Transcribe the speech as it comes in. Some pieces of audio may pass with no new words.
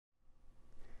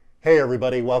Hey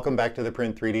everybody, welcome back to the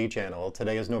Print 3D channel.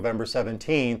 Today is November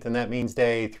 17th, and that means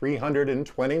day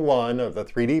 321 of the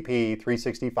 3DP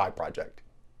 365 project.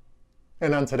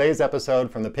 And on today's episode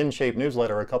from the Pin Shape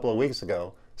newsletter a couple of weeks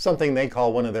ago, something they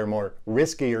call one of their more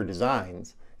riskier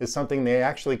designs is something they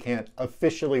actually can't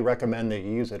officially recommend that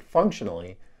you use it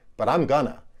functionally, but I'm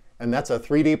gonna. And that's a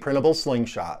 3D printable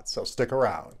slingshot, so stick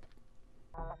around.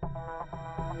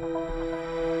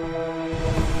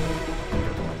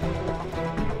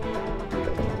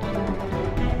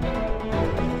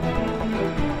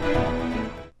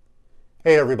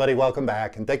 Hey everybody, welcome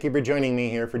back, and thank you for joining me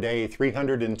here for day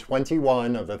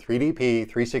 321 of the 3DP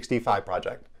 365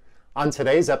 project. On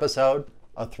today's episode,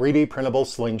 a 3D printable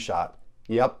slingshot.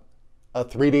 Yep, a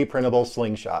 3D printable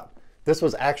slingshot. This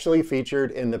was actually featured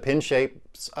in the Pin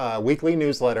Shape's weekly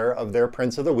newsletter of their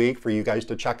prints of the week for you guys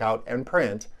to check out and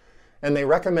print, and they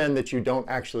recommend that you don't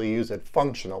actually use it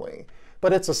functionally.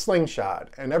 But it's a slingshot,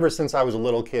 and ever since I was a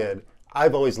little kid,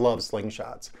 I've always loved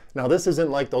slingshots. Now this isn't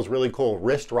like those really cool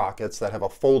wrist rockets that have a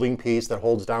folding piece that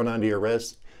holds down onto your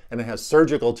wrist, and it has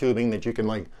surgical tubing that you can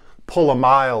like pull a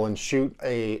mile and shoot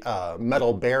a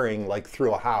metal bearing like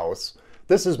through a house.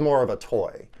 This is more of a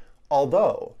toy.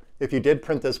 Although, if you did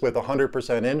print this with 100%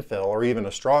 infill, or even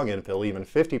a strong infill, even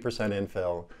 50%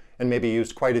 infill, and maybe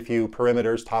used quite a few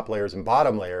perimeters, top layers, and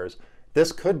bottom layers,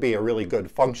 this could be a really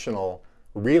good functional,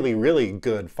 really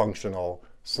good functional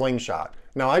slingshot.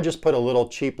 Now I just put a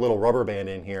cheap little rubber band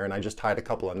in here, and I just tied a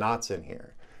couple of knots in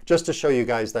here just to show you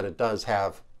guys that it does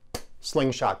have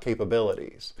slingshot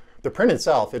capabilities. The print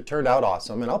itself, it turned out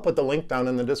awesome, and I'll put the link down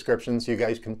in the description so you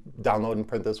guys can download and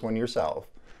print this one yourself.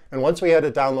 And once we had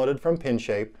it downloaded from Pin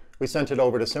Shape, we sent it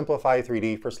over to Simplify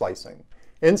 3D for slicing.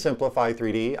 In Simplify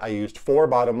 3D, I used 4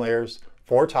 bottom layers,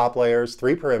 4 top layers,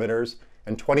 3 perimeters,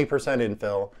 and 20%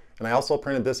 infill. And I also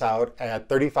printed this out at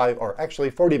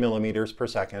 40 millimeters per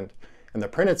second. And the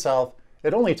print itself,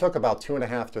 it only took about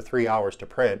 2.5 to 3 hours to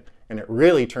print, and it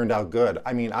really turned out good.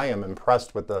 I mean, I am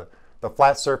impressed with the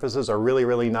flat surfaces are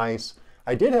really nice.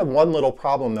 I did have one little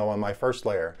problem though on my first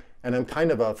layer, and I'm kind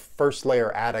of a first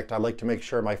layer addict. I like to make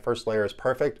sure my first layer is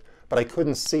perfect, but I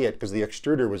couldn't see it because the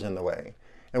extruder was in the way.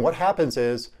 And what happens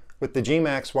is, with the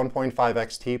gMax 1.5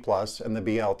 XT Plus and the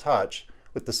BL Touch,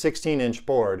 with the 16-inch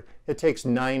board, it takes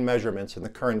 9 measurements in the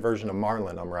current version of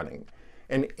Marlin I'm running.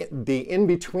 And the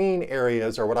in-between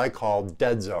areas are what I call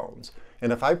dead zones.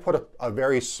 And if I put a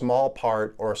very small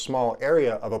part or a small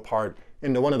area of a part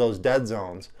into one of those dead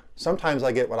zones, sometimes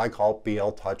I get what I call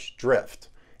BL Touch drift.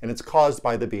 And it's caused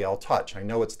by the BL Touch. I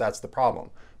know that's the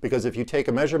problem. Because if you take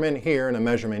a measurement here and a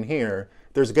measurement here,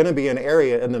 there's going to be an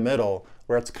area in the middle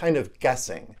where it's kind of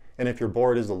guessing. And if your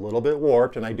board is a little bit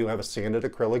warped, and I do have a sanded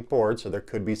acrylic board, so there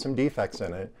could be some defects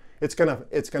in it, it's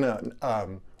gonna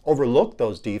overlook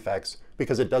those defects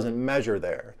because it doesn't measure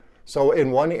there. So in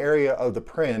one area of the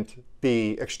print,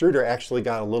 the extruder actually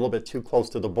got a little bit too close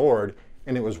to the board,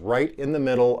 and it was right in the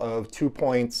middle of 2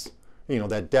 points, you know,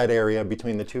 that dead area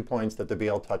between the 2 points that the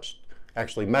BL Touch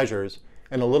actually measures,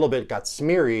 and a little bit got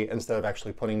smeary instead of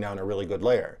actually putting down a really good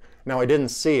layer. Now I didn't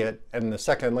see it, and the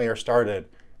second layer started,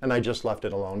 and I just left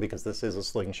it alone because this is a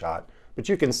slingshot. But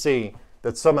you can see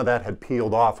that some of that had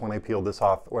peeled off when I peeled this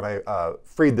off, when I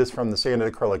freed this from the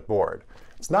sanded acrylic board.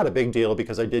 It's not a big deal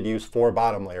because I did use 4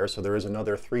 bottom layers, so there is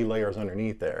another 3 layers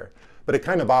underneath there. But it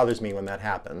kind of bothers me when that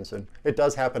happens, and it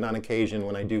does happen on occasion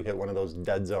when I do hit one of those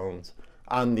dead zones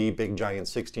on the big giant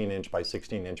 16-inch by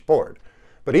 16-inch board.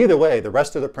 But either way, the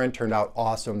rest of the print turned out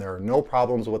awesome. There are no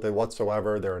problems with it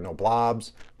whatsoever. There are no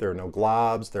blobs, there are no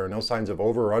globs, there are no signs of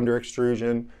over or under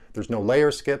extrusion. There's no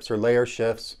layer skips or layer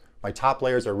shifts. My top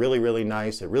layers are really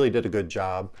nice. It really did a good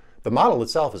job. The model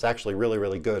itself is actually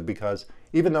really good because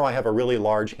even though I have a really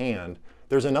large hand,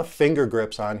 there's enough finger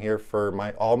grips on here for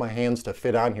all my hands to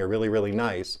fit on here really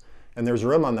nice. And there's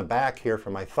room on the back here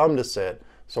for my thumb to sit,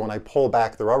 so when I pull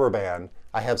back the rubber band,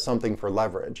 I have something for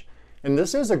leverage. And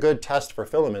this is a good test for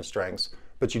filament strengths,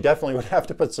 but you definitely would have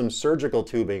to put some surgical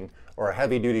tubing or a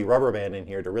heavy-duty rubber band in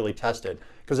here to really test it.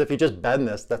 Because if you just bend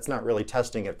this, that's not really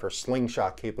testing it for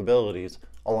slingshot capabilities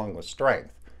along with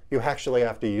strength. You actually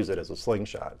have to use it as a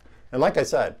slingshot. And like I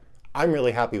said, I'm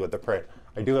really happy with the print.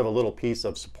 I do have a little piece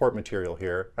of support material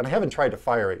here, and I haven't tried to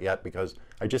fire it yet because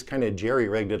I just kind of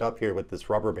jerry-rigged it up here with this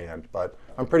rubber band, but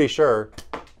I'm pretty sure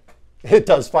it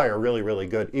does fire really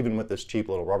good, even with this cheap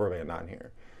little rubber band on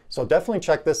here. So definitely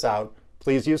check this out.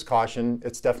 Please use caution.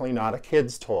 It's definitely not a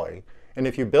kid's toy. And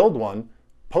if you build one,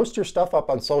 post your stuff up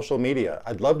on social media.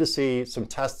 I'd love to see some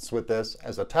tests with this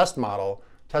as a test model,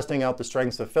 testing out the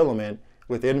strengths of filament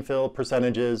with infill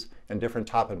percentages and different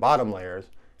top and bottom layers.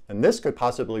 And this could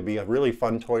possibly be a really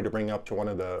fun toy to bring up to one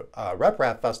of the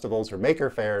RepRap festivals or maker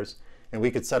fairs, and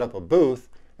we could set up a booth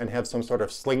and have some sort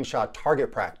of slingshot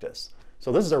target practice.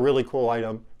 So this is a really cool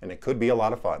item, and it could be a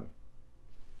lot of fun.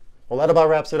 Well, that about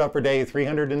wraps it up for day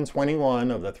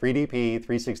 321 of the 3DP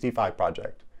 365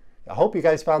 project. I hope you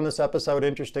guys found this episode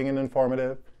interesting and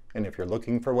informative, and if you're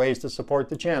looking for ways to support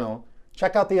the channel,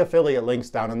 check out the affiliate links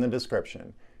down in the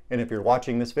description. And if you're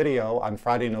watching this video on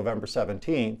Friday, November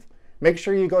 17th, make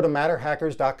sure you go to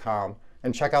matterhackers.com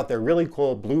and check out their really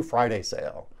cool Blue Friday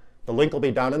sale. The link will be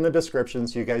down in the description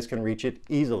so you guys can reach it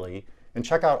easily, and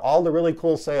check out all the really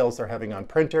cool sales they're having on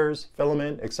printers,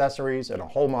 filament, accessories, and a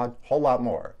whole lot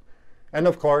more. And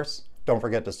of course, don't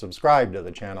forget to subscribe to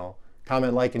the channel,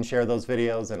 comment, like, and share those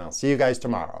videos, and I'll see you guys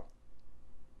tomorrow.